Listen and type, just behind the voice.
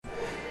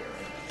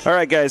All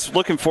right, guys,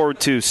 looking forward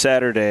to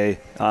Saturday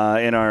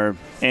in our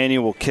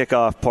annual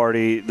kickoff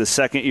party. The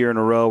second year in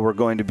a row, we're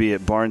going to be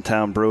at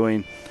Barntown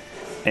Brewing.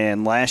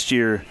 And last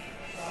year,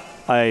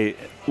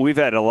 we've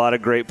had a lot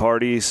of great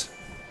parties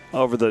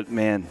over the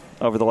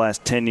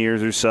last 10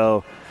 years or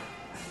so.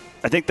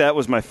 I think that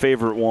was my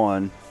favorite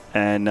one.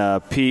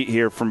 And Pete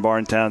here from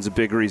Barntown's a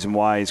big reason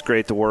why. He's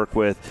great to work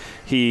with.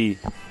 He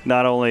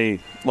not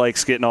only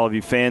likes getting all of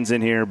you fans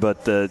in here,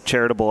 but the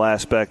charitable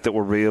aspect that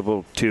we'll be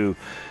able to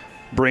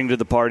bring to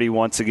the party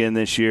once again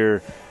this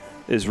year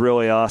is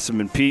really awesome.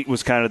 And Pete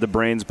was kind of the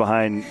brains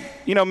behind,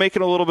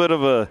 making a little bit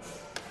of a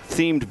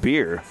themed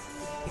beer.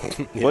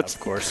 Yeah, of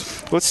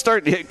course. Let's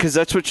start, because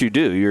that's what you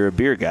do. You're a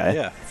beer guy.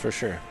 Yeah, for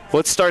sure.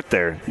 Let's start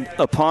there.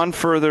 Upon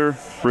further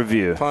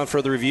review.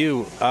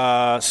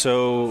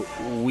 So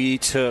we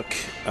took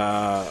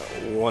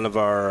one of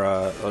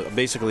our,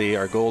 basically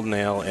our golden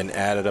ale, and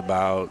added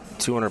about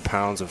 200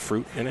 pounds of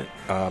fruit in it.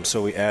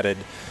 So we added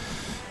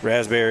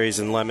raspberries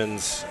and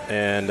lemons,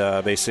 and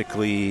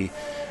basically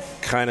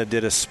kind of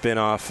did a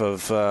spin-off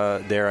of,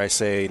 dare I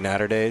say,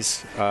 Natter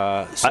Days.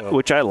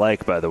 Which I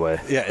like, by the way.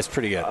 Yeah, it's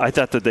pretty good. I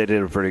thought that they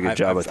did a pretty good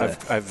job with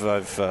that. I've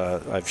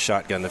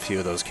shotgunned a few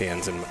of those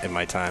cans in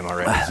my time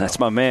already. That's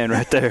my man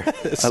right there.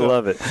 I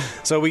love it.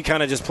 So we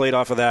kind of just played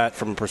off of that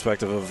from a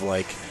perspective of,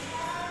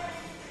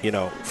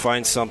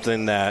 find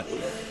something that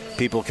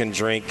people can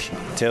drink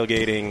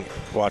tailgating,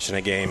 watching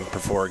a game,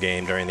 before a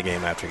game, during the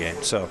game, after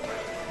game. So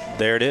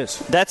there it is.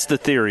 That's the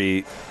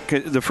theory.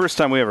 The first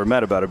time we ever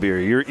met about a beer,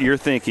 you're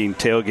thinking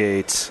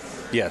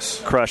tailgates.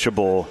 Yes.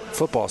 Crushable.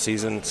 Football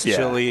season. It's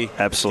chilly.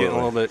 Absolutely.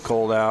 Getting a little bit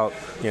cold out,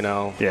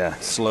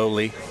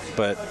 slowly.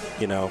 But,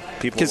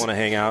 people want to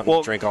hang out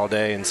and drink all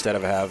day instead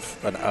of have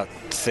a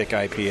thick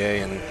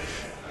IPA and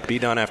be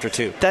done after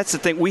 2. That's the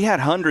thing. We had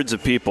hundreds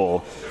of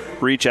people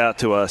reach out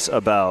to us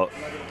about,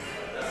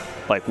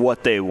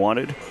 what they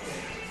wanted.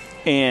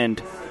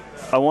 And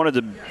I wanted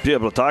to be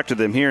able to talk to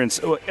them here. And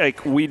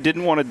we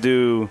didn't want to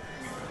do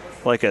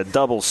a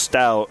double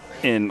stout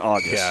in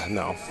August. Yeah,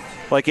 no.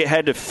 It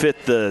had to fit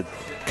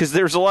because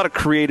there's a lot of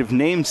creative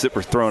names that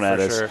were thrown at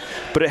us,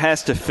 but it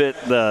has to fit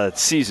the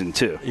season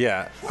too.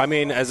 Yeah. I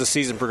mean, as the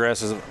season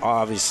progresses,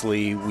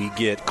 obviously we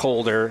get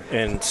colder,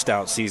 and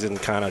stout season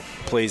kind of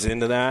plays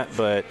into that.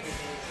 But,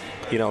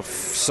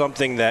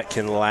 something that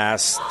can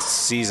last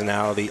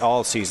seasonality,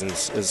 all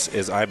seasons,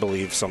 is I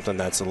believe, something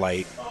that's a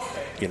light,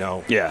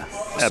 Yeah,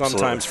 absolutely.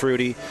 Sometimes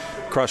fruity,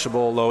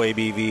 crushable, low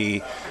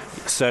ABV,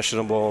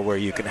 sessionable, where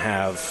you can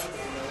have,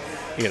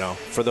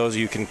 for those of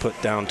you can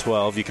put down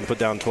 12, you can put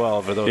down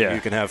 12. For those of you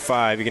can have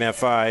 5, you can have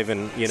 5,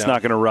 and it's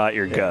not going to rot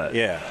your gut.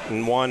 Yeah,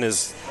 and one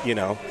is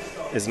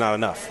not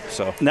enough.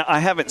 So now I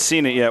haven't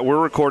seen it yet. We're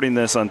recording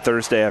this on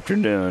Thursday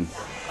afternoon,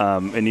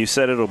 and you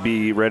said it'll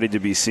be ready to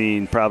be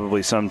seen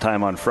probably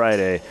sometime on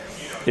Friday.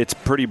 It's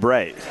pretty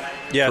bright.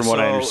 Yeah, from what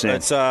I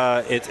understand.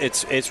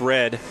 It's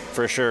red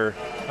for sure.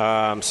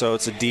 So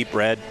it's a deep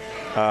red.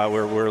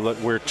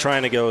 We're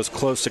trying to go as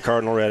close to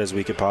Cardinal Red as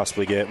we could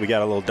possibly get. We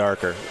got a little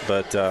darker,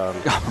 but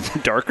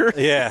darker.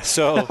 Yeah,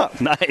 so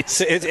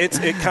nice.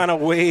 It kind of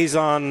weighs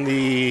on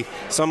the.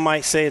 Some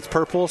might say it's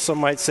purple. Some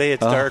might say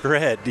it's dark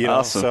red.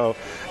 Awesome.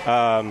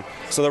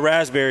 So the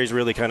raspberries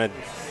really kind of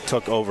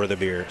took over the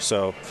beer.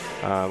 So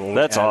when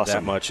that's we awesome.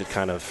 That much it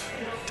kind of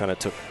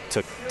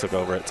took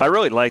over it. I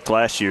really liked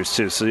last year's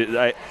too. So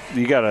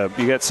you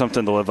got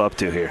something to live up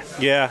to here.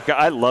 Yeah,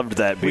 I loved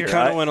that beer. We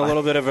kind of went a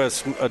little bit of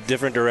a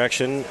different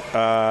direction,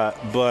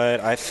 but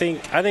I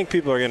think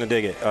people are going to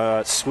dig it.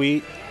 It's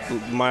sweet,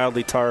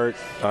 mildly tart.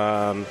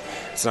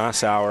 It's not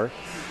sour,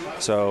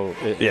 so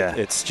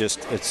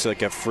it's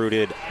like a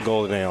fruited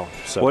golden ale.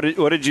 So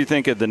what did you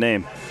think of the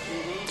name?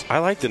 I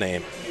like the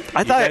name.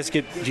 You guys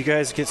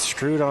get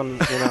screwed on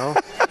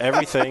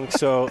everything.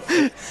 So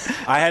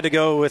I had to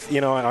go with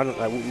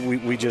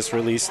we just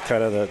released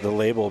kind of the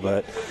label,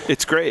 but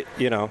it's great.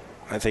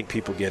 I think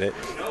people get it.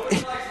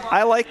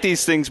 I like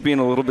these things being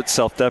a little bit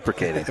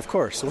self-deprecating. Of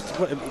course,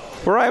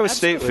 we're Iowa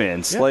State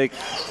fans. Yeah.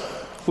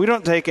 We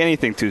don't take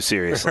anything too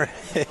seriously.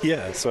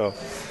 Yeah. So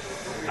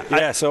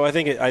I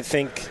think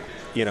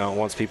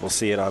once people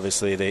see it,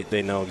 obviously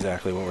they know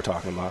exactly what we're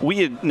talking about. We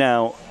had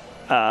now.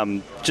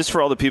 Just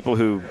for all the people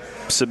who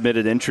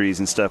submitted entries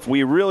and stuff,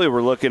 we really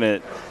were looking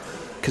at,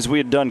 because we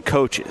had done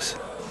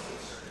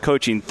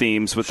coaching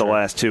themes with the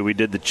last 2. We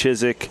did the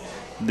Chiswick,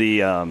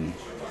 and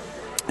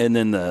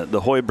then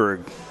the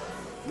Hoiberg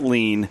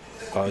lean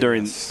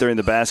during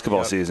the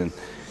basketball season.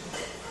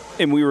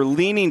 And we were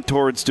leaning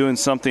towards doing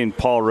something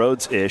Paul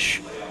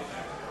Rhodes-ish,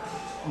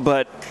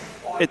 but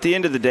at the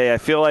end of the day, I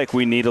feel like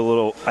we need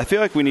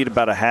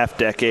about a half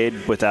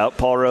decade without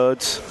Paul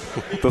Rhodes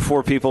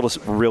before people just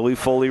really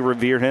fully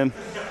revere him.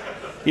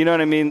 You know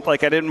what I mean? I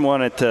didn't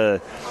want it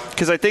to,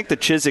 because I think the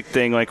Chiswick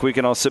thing, we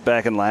can all sit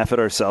back and laugh at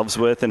ourselves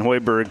with. And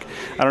Hoiberg,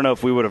 I don't know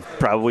if we would have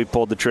probably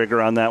pulled the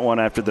trigger on that one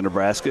after the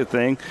Nebraska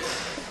thing.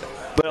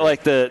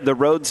 But the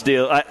Rhodes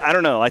deal, I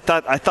don't know. I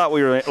thought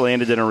we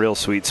landed in a real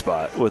sweet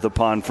spot with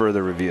upon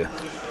further review.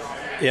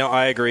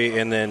 I agree.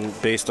 And then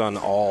based on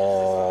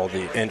all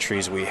the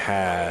entries we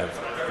have,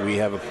 we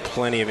have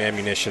plenty of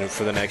ammunition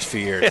for the next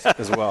few years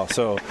as well.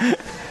 So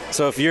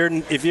if your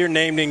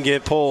name didn't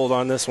get pulled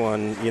on this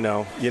one,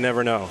 you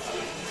never know.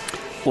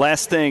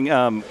 Last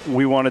thing,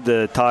 we wanted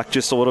to talk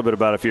just a little bit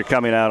about if you're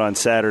coming out on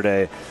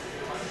Saturday.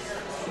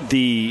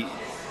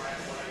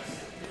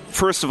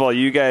 First of all,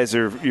 you guys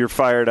you're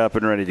fired up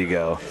and ready to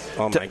go.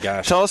 Oh my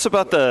gosh! Tell us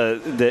about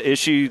the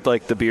issue,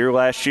 like the beer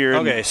last year.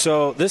 Okay,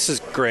 so this is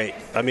great.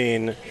 I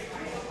mean,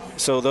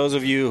 so those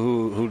of you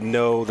who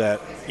know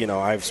that,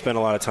 I've spent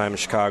a lot of time in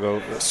Chicago,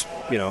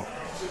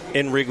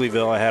 in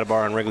Wrigleyville. I had a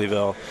bar in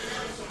Wrigleyville.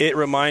 It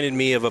reminded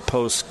me of a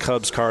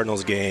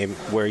post-Cubs-Cardinals game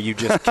where you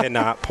just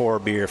cannot pour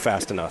beer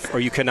fast enough, or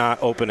you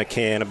cannot open a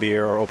can of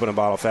beer or open a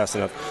bottle fast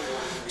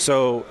enough.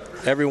 So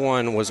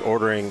everyone was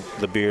ordering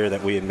the beer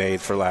that we had made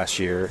for last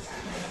year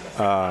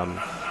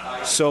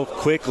so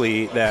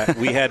quickly that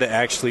we had to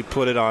actually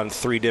put it on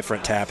 3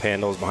 different tap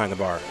handles behind the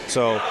bar.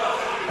 So,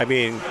 I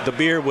mean, the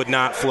beer would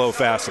not flow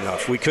fast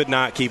enough. We could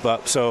not keep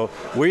up. So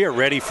we are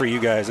ready for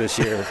you guys this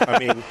year. I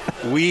mean,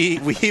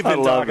 we've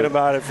been talking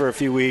about it for a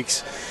few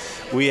weeks.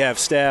 We have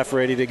staff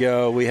ready to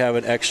go. We have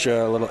an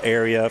extra little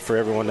area for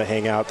everyone to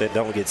hang out that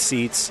don't get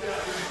seats.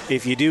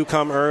 If you do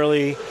come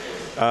early,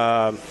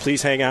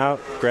 please hang out,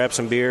 grab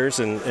some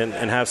beers, and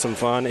have some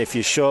fun. If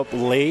you show up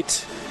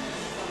late,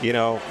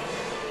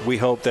 we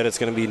hope that it's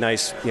going to be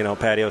nice,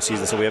 patio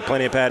season. So we have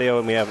plenty of patio,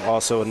 and we have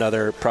also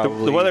another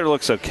probably. The weather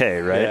looks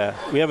okay, right?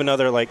 Yeah. We have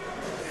another,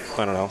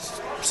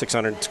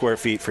 600 square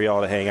feet for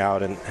y'all to hang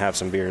out and have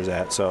some beers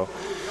at. So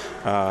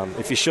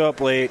if you show up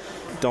late,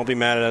 don't be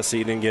mad at us that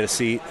you didn't get a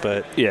seat.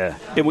 But yeah,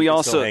 and we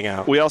also hang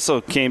out. We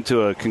also came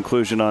to a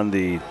conclusion on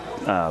the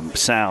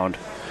sound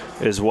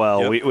as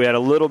well. Yep. We had a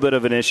little bit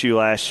of an issue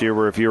last year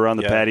where if you were on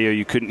the patio,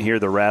 you couldn't hear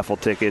the raffle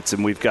tickets,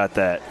 and we've got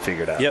that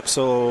figured out. Yep.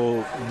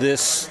 So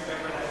just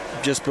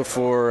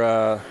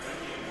before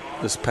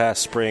this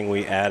past spring,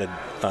 we added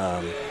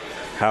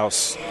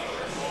house,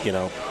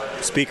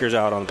 speakers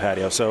out on the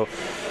patio. So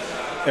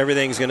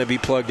everything's going to be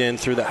plugged in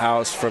through the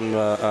house from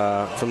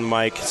the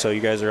mic, so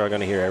you guys are all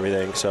going to hear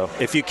everything. So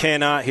if you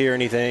cannot hear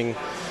anything,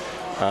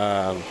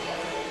 come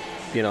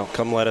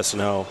let us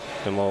know,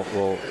 and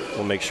we'll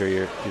make sure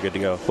you're good to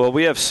go. Well,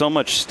 we have so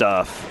much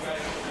stuff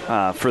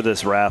for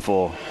this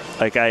raffle.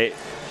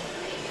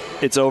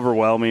 It's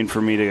overwhelming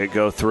for me to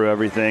go through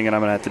everything, and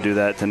I'm going to have to do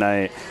that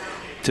tonight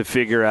to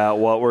figure out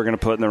what we're going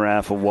to put in the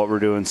raffle, what we're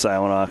doing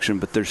silent auction.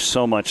 But there's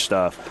so much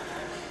stuff.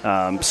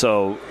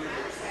 So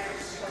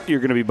you're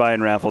going to be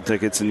buying raffle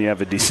tickets, and you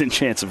have a decent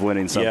chance of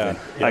winning something.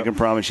 Yeah, yep. I can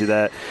promise you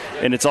that.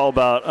 And it's all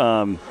about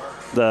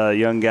the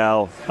young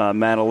gal,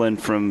 Madeline,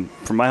 from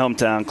my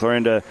hometown,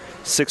 Clarinda,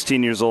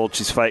 16 years old.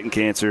 She's fighting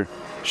cancer.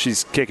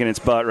 She's kicking its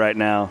butt right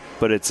now,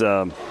 but it's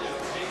a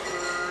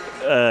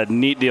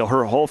neat deal.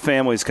 Her whole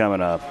family's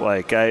coming up.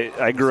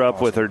 I grew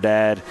up with her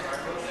dad,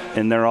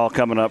 and they're all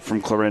coming up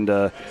from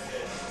Clarinda.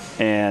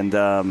 And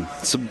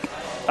so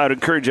I'd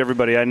encourage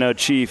everybody. I know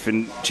Chief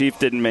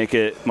didn't make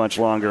it much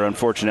longer,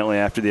 unfortunately,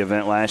 after the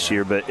event last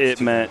year, but it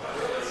meant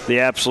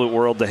the absolute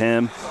world to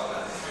him.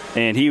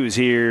 And he was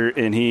here,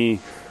 and he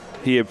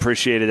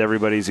appreciated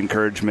everybody's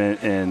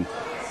encouragement. And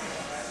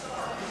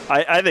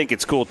I think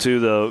it's cool, too,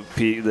 though,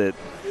 Pete, that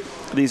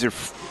these are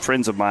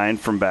friends of mine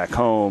from back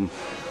home.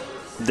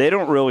 They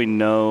don't really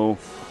know,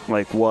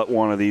 what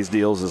one of these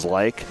deals is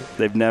like.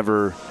 They've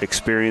never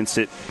experienced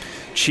it.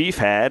 Chief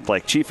had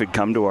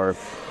come to our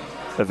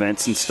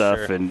events and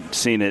stuff, sure, and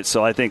seen it.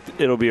 So I think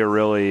it'll be a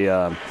really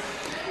a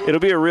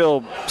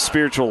real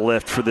spiritual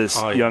lift for this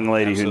young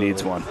lady who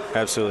needs one.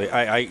 Absolutely.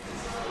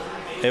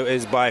 It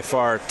is by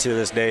far to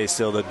this day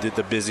still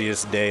the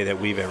busiest day that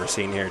we've ever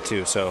seen here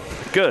too. So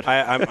good.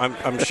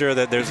 I'm sure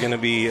that there's going to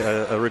be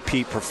a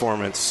repeat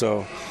performance.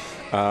 So,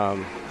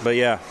 but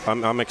yeah,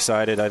 I'm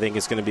excited. I think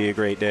it's going to be a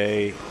great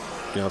day,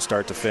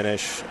 start to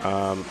finish.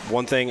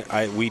 One thing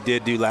we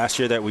did do last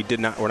year that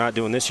we're not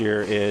doing this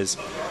year is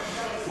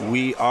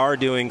we are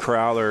doing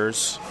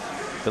corrallers.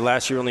 The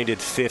last year we only did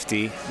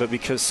 50, but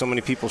because so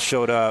many people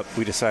showed up,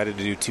 we decided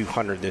to do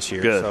 200 this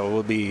year. Good.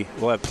 So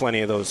we'll have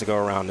plenty of those to go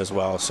around as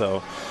well.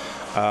 So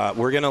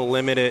we're going to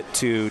limit it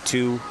to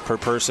 2 per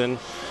person,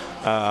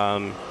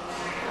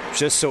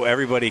 just so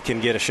everybody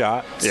can get a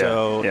shot. Yeah,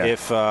 so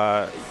if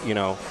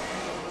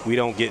we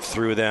don't get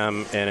through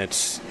them and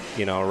it's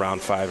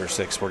around 5 or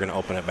 6, we're going to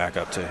open it back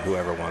up to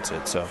whoever wants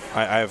it. So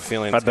I have a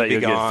feeling it's going to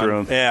be gone. Get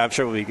through them. Yeah, I'm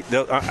sure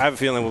I have a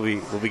feeling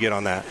we'll be good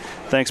on that.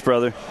 Thanks,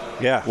 brother.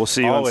 Yeah. We'll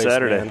see you always, on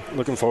Saturday. Man.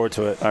 Looking forward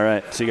to it. All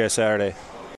right. See you guys Saturday.